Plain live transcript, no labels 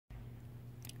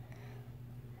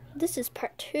this is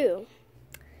part 2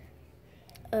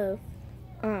 of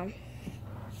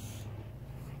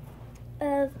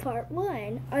part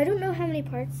 1. I don't know how many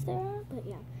parts there are, but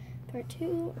yeah, part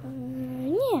 2.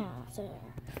 Yeah. So,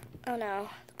 oh no,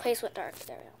 the place went dark.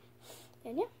 There we go.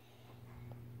 And yeah,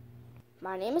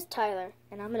 my name is Tyler,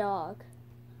 and I'm a dog.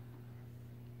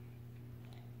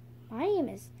 My name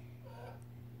is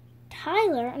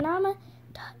Tyler, and I'm a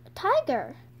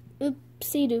tiger.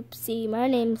 Oopsie doopsie. My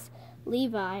name's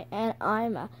Levi, and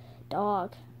I'm a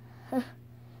dog. It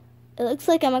looks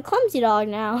like I'm a clumsy dog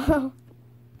now.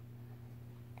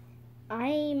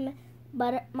 My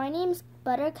name's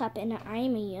Buttercup, and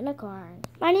I'm a unicorn.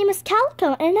 My name is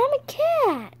Calico, and I'm a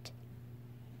cat.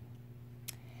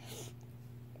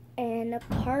 And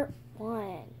part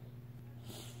 1.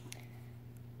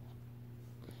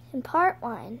 In part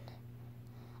 1,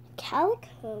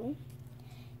 Calico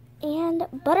and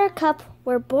Buttercup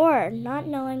were bored, not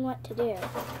knowing what to do.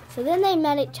 So then they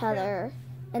met each other,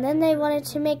 and then they wanted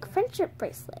to make friendship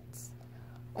bracelets.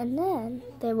 And then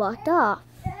they walked off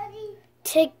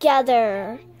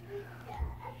together.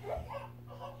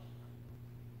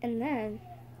 And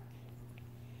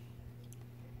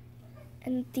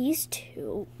these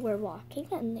two were walking,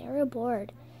 and they were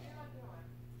bored.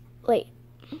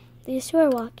 These two were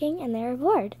walking, and they were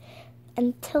bored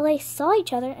until they saw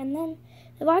each other, and then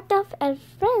they walked off as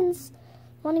friends,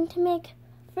 wanting to make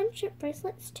friendship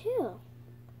bracelets too.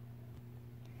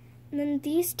 And then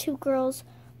these two girls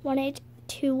wanted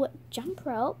to jump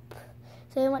rope,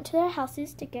 so they went to their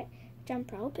houses to get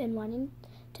jump rope and wanting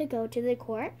to go to the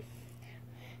court.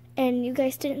 And you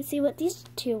guys didn't see what these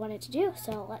two wanted to do,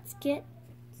 so let's get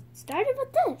started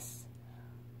with this.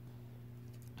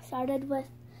 Started with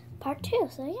part 2,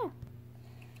 so yeah.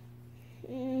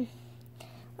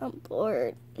 I'm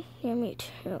bored. Yeah, me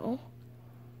too.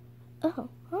 Oh,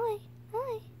 hi.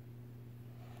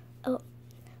 Oh,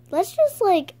 let's just do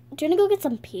you wanna go get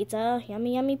some pizza?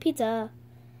 Yummy, yummy pizza.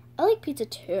 I like pizza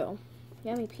too.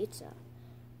 Yummy pizza.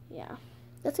 Yeah,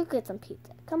 let's go get some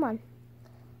pizza. Come on.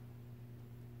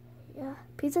 Yeah,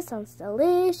 pizza sounds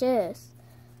delicious.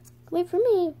 Wait for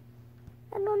me.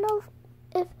 I don't know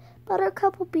if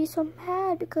Buttercup will be so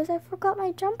mad because I forgot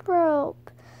my jump rope.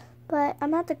 But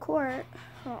I'm at the court.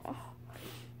 Oh,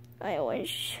 I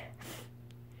wish.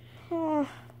 Oh,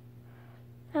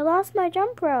 I lost my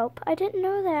jump rope. I didn't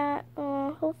know that.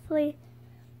 Oh, hopefully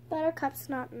Buttercup's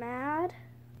not mad.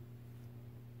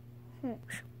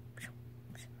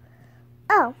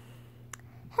 Oh,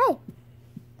 hey.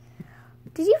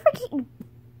 Did you forget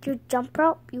your jump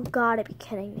rope? You gotta be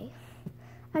kidding me.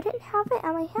 I didn't have it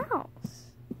at my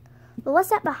house. But what's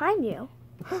that behind you?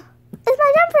 It's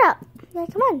my jump rope. Yeah,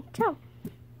 come on, jump.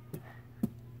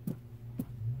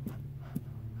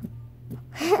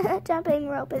 Jumping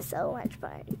rope is so much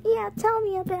fun. Yeah, tell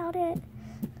me about it.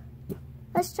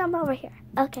 Let's jump over here.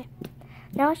 Okay.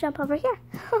 Now let's jump over here.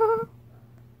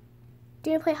 Do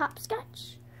you want to play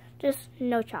hopscotch? Just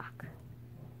no chalk.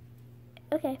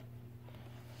 Okay.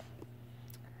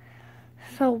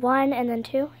 So 1 and then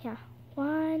 2. Yeah.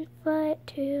 1 foot,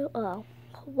 2. Oh.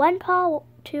 1 paw,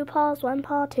 2 paws, 1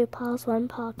 paw, 2 paws, 1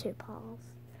 paw, 2 paws.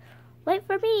 Wait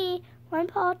for me. 1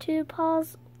 paw, 2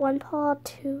 paws, 1 paw,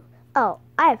 2. Oh,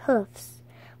 I have hoofs.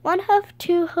 1 hoof,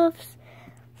 2 hoofs.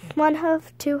 1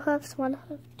 hoof, 2 hoofs, 1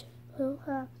 hoof, 2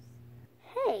 hoofs.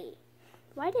 Hey,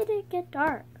 why did it get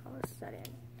dark all of a sudden?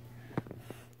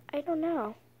 I don't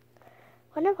know.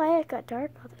 Wonder why it got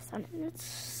dark all of a sudden.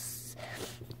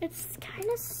 It's kind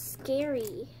of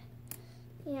scary.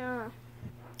 Yeah.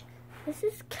 This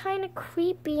is kind of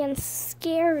creepy and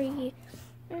scary.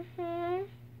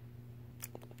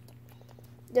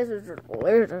 This is just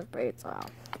delicious pizza.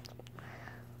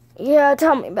 Yeah,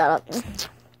 tell me about it.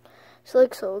 She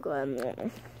looks so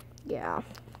good. Yeah.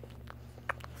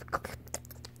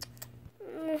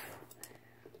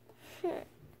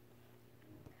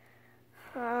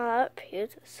 That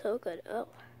pizza's so good. Oh.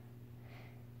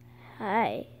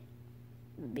 Hi.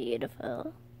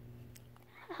 Beautiful.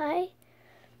 Hi.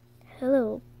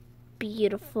 Hello,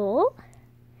 beautiful.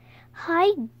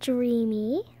 Hi,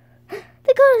 Dreamy.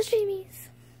 The ghost Dreamies.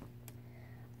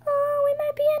 Oh, we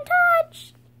might be in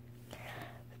touch.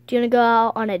 Do you want to go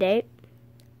out on a date?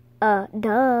 Duh. Do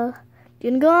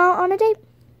you want to go out on a date?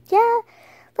 Yeah.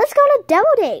 Let's go on a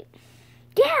double date.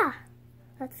 Yeah.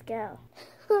 Let's go.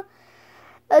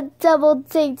 A double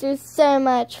dates are so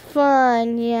much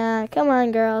fun. Yeah. Come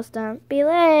on, girls. Don't be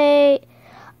late.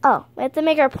 Oh, we have to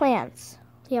make our plans.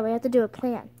 Yeah, we have to do a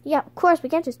plan. Yeah, of course. We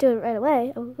can't just do it right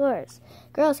away. Of course.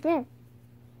 Girls, come here.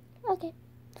 Okay.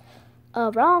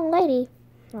 Wrong lady.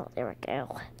 Oh, there we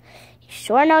go. You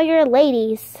sure know you're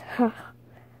ladies.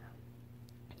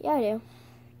 Yeah, I do.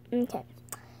 Okay.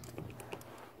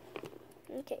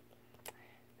 Okay.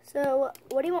 So,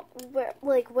 what do you want?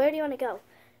 Where do you want to go?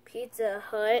 Pizza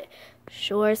Hut.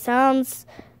 Sure sounds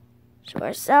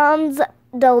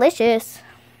delicious.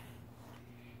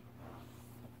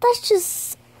 Let's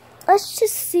just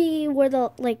see where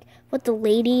what the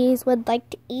ladies would like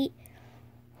to eat.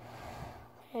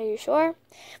 Are you sure?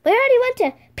 We already went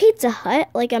to Pizza Hut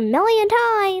like a million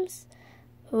times.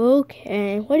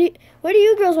 Okay. Where do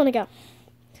you girls want to go?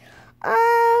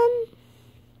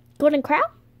 Golden Crown?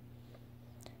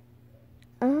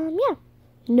 Yeah.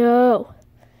 No.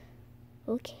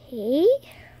 Okay.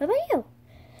 What about you?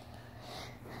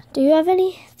 Do you have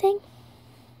anything?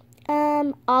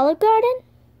 Olive Garden?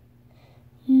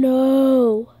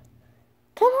 No.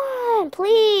 Come on,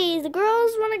 please. The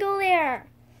girls want to go there.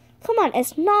 Come on,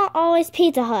 it's not always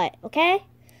Pizza Hut, okay?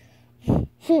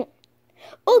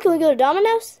 Oh, can we go to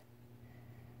Domino's?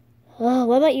 Oh,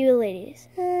 what about you ladies?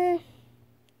 I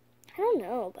don't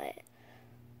know, but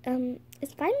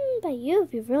it's fine by you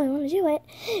if you really want to do it.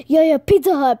 Yeah,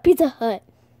 Pizza Hut.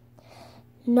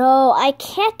 No, I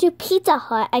can't do Pizza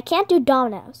Hut. I can't do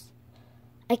Domino's.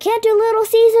 I can't do Little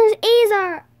Caesars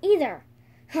either.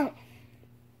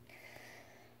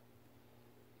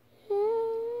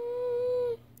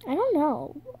 I don't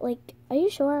know. Are you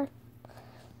sure?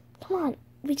 Come on,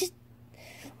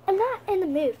 I'm not in the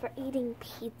mood for eating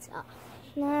pizza.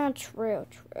 Nah, true.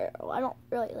 I don't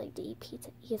really like to eat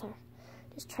pizza either.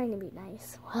 Just trying to be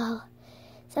nice. Well,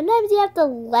 sometimes you have to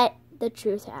let the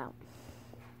truth out.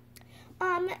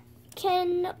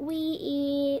 Can we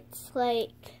eat,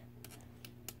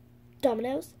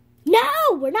 Domino's? No,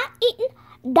 we're not eating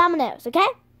Domino's, okay?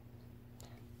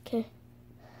 Okay.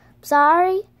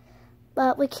 Sorry,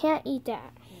 but we can't eat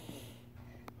that.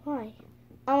 Why?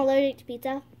 I'm allergic to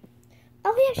pizza.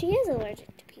 Oh, yeah, she is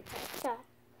allergic to pizza.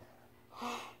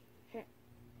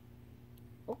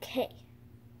 Okay.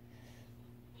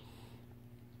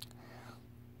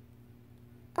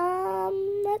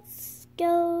 Let's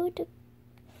go to,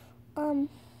 I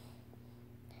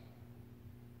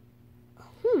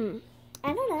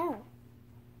don't know.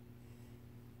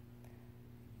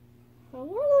 We're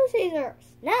going to Caesars.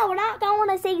 No, we're not going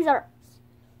to Caesars.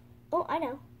 Oh, I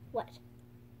know. What?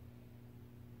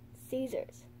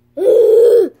 Caesars.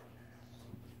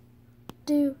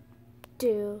 Do.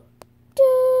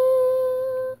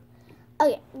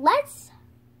 Okay, let's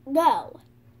go.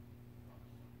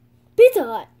 Pizza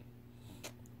Hut.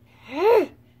 I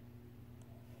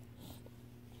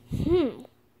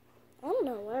don't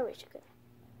know where we should go.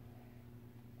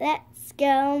 Let's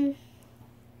go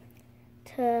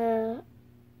to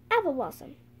Apple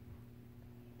Blossom.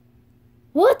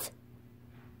 What?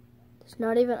 There's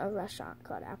not even a restaurant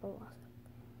called Apple Blossom.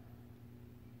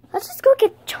 Let's just go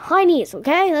get Chinese,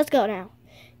 okay? Let's go now.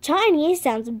 Chinese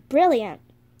sounds brilliant.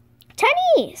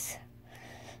 Chinese!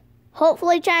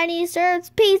 Hopefully Chinese serves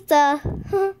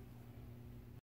pizza.